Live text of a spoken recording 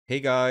Hey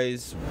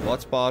guys,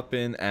 what's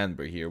poppin'?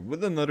 Anber here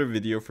with another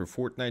video for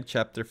Fortnite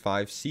Chapter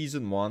 5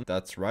 Season 1,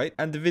 that's right.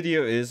 And the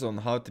video is on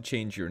how to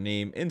change your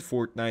name in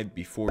Fortnite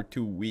before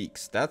 2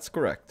 weeks. That's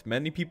correct.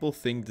 Many people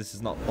think this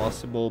is not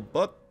possible,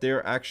 but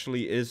there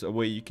actually is a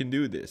way you can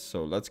do this.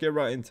 So let's get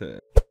right into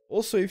it.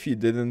 Also, if you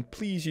didn't,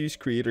 please use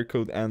creator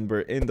code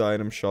Anber in the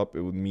item shop.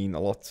 It would mean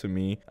a lot to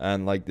me,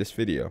 and like this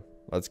video.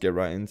 Let's get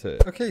right into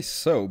it. Okay,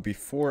 so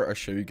before I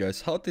show you guys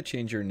how to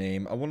change your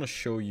name, I want to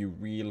show you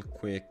real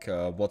quick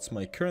what's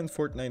my current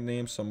Fortnite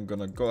name. So I'm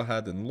gonna go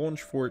ahead and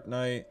launch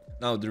Fortnite.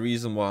 Now, the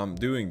reason why I'm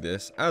doing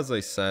this, as I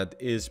said,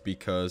 is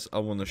because I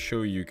want to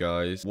show you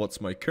guys what's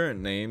my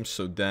current name.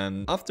 So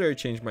then after I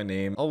change my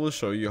name, I will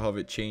show you how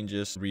it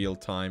changes real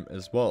time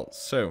as well.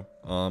 So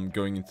I'm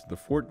going into the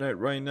Fortnite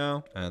right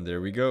now, and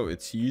there we go.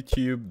 It's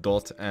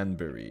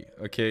youtube.anberry.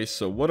 Okay,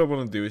 so what I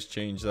want to do is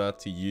change that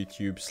to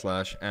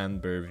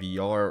youtube/anbervr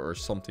or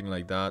something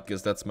like that,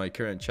 because that's my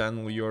current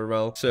channel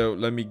URL. So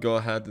let me go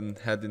ahead and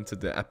head into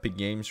the Epic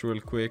Games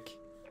real quick.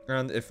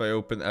 And if I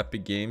open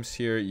Epic Games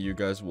here, you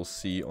guys will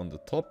see on the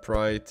top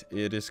right,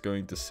 it is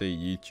going to say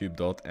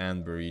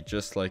youtube.anberry,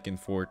 just like in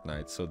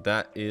Fortnite. So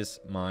that is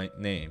my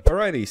name.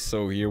 Alrighty,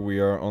 so here we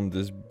are on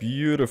this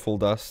beautiful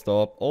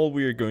desktop. All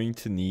we are going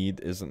to need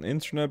is an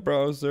internet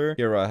browser.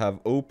 Here I have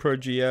Opera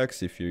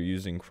GX. If you're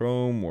using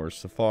Chrome or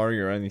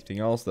Safari or anything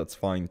else, that's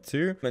fine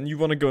too. And you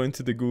want to go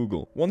into the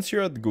Google. Once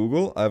you're at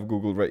Google, I have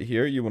Google right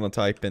here. You want to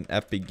type in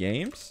Epic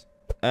Games.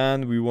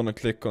 And we want to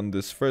click on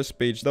this first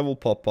page that will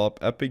pop up,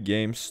 Epic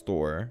Games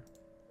Store.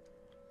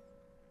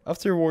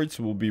 Afterwards,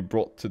 we'll be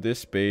brought to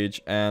this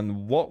page,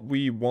 and what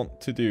we want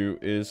to do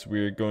is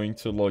we're going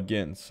to log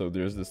in. So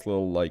there's this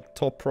little like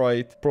top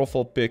right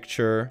profile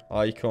picture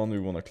icon. We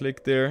want to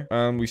click there,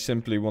 and we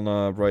simply want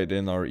to write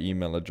in our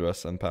email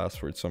address and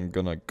password. So I'm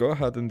gonna go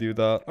ahead and do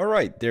that. All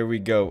right, there we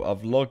go.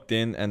 I've logged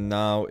in, and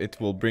now it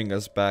will bring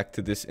us back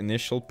to this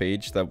initial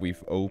page that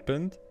we've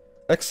opened.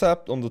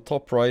 Except on the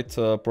top right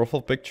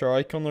profile picture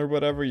icon or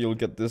whatever, you'll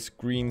get this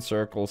green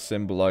circle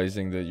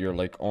symbolizing that you're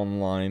like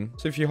online.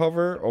 So if you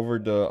hover over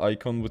the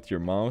icon with your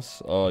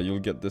mouse, you'll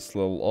get this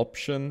little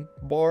option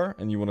bar,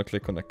 and you want to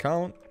click on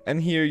account. And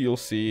here you'll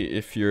see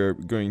if you're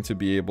going to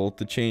be able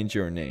to change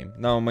your name.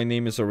 Now my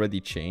name is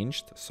already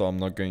changed, so I'm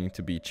not going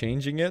to be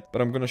changing it,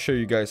 but I'm going to show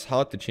you guys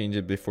how to change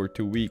it before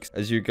 2 weeks.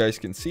 As you guys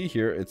can see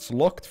here, it's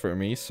locked for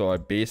me, so I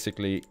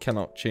basically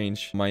cannot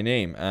change my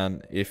name.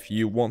 And if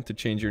you want to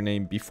change your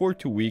name before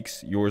 2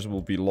 weeks, yours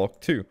will be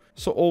locked too.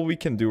 So all we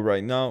can do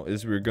right now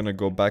is we're going to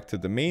go back to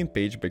the main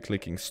page by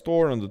clicking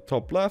store on the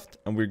top left,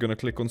 and we're going to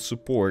click on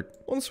support.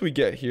 Once we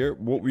get here,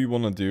 what we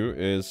want to do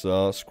is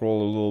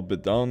scroll a little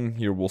bit down.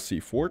 Here we'll see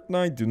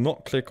Fortnite. Do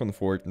not click on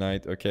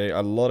Fortnite, okay?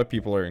 A lot of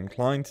people are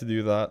inclined to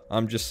do that.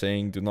 I'm just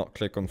saying, do not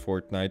click on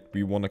Fortnite.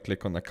 We want to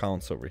click on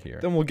accounts over here.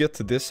 Then we'll get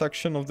to this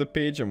section of the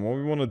page, and what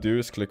we want to do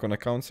is click on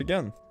accounts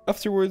again.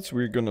 Afterwards,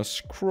 we're gonna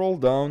scroll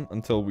down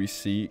until we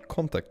see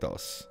contact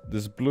us,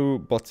 this blue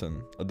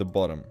button at the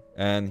bottom.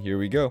 And here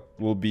we go.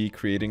 We'll be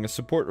creating a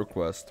support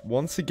request.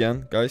 Once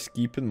again, guys,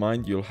 keep in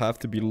mind you'll have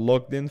to be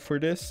logged in for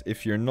this.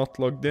 If you're not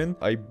logged in,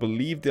 I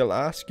believe they'll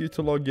ask you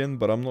to log in,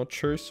 but I'm not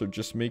sure. So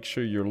just make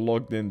sure you're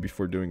logged in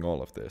before doing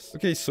all of this.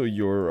 Okay, so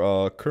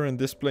your current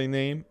display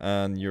name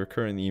and your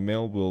current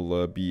email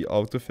will be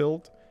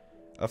autofilled.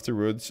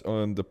 Afterwards,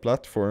 on the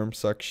platform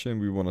section,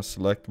 we want to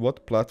select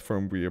what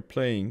platform we are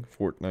playing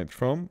Fortnite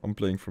from. I'm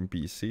playing from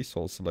PC,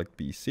 so I'll select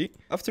PC.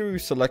 After we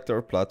select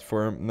our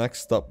platform,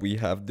 next up we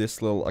have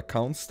this little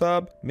accounts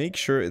tab. Make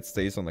sure it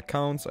stays on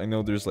accounts. I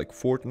know there's like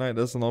Fortnite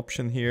as an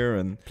option here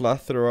and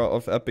plethora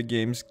of Epic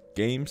Games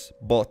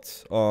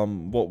but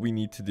what we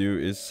need to do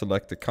is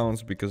select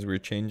accounts because we're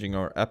changing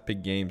our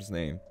Epic Games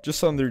name.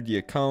 Just under the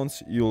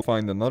accounts, you'll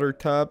find another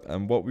tab,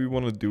 and what we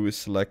want to do is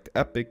select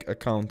Epic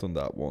account on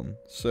that one.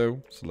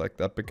 So select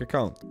Epic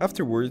account.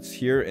 Afterwards,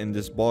 here in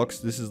this box,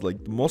 this is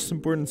like the most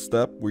important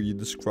step where you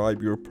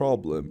describe your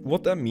problem.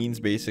 What that means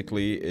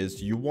basically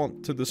is you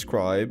want to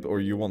describe, or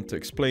you want to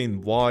explain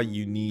why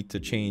you need to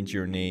change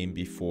your name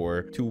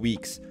before 2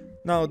 weeks.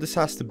 Now, this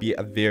has to be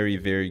a very,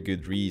 very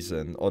good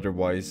reason.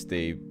 Otherwise,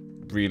 they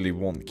really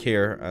won't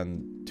care,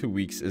 and 2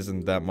 weeks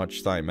isn't that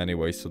much time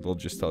anyway, so they'll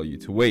just tell you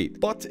to wait.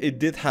 But it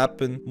did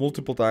happen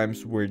multiple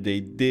times where they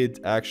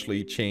did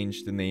actually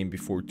change the name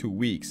before 2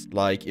 weeks,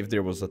 like if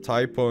there was a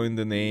typo in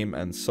the name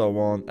and so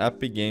on.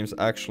 Epic Games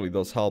actually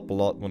does help a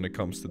lot when it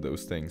comes to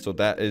those things, so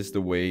that is the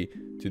way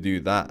to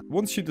do that.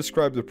 Once you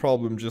describe the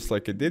problem just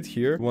like I did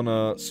here, you want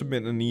to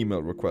submit an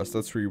email request.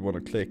 That's where you want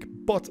to click.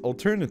 But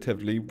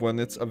alternatively, when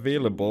it's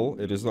available,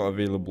 it is not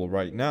available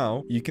right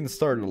now, you can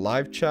start a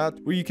live chat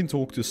where you can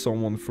talk to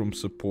someone from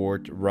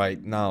support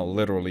right now,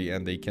 literally,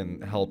 and they can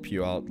help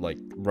you out like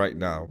right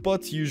now.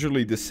 But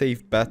usually the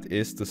safe bet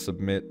is to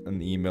submit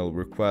an email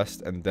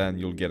request, and then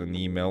you'll get an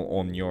email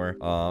on your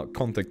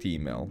contact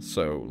email.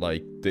 So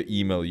like the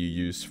email you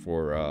use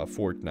for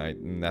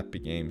Fortnite and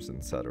Epic Games,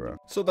 etc.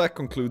 So that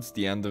concludes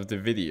the end of the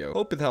video.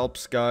 Hope it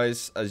helps,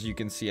 guys. As you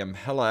can see, I'm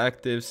hella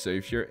active, so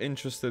if you're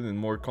interested in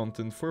more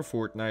content for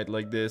Fortnite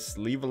like this,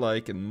 leave a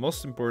like, and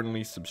most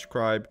importantly,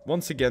 subscribe.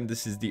 Once again,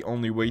 this is the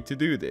only way to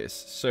do this.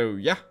 So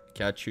yeah,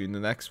 catch you in the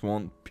next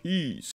one. Peace.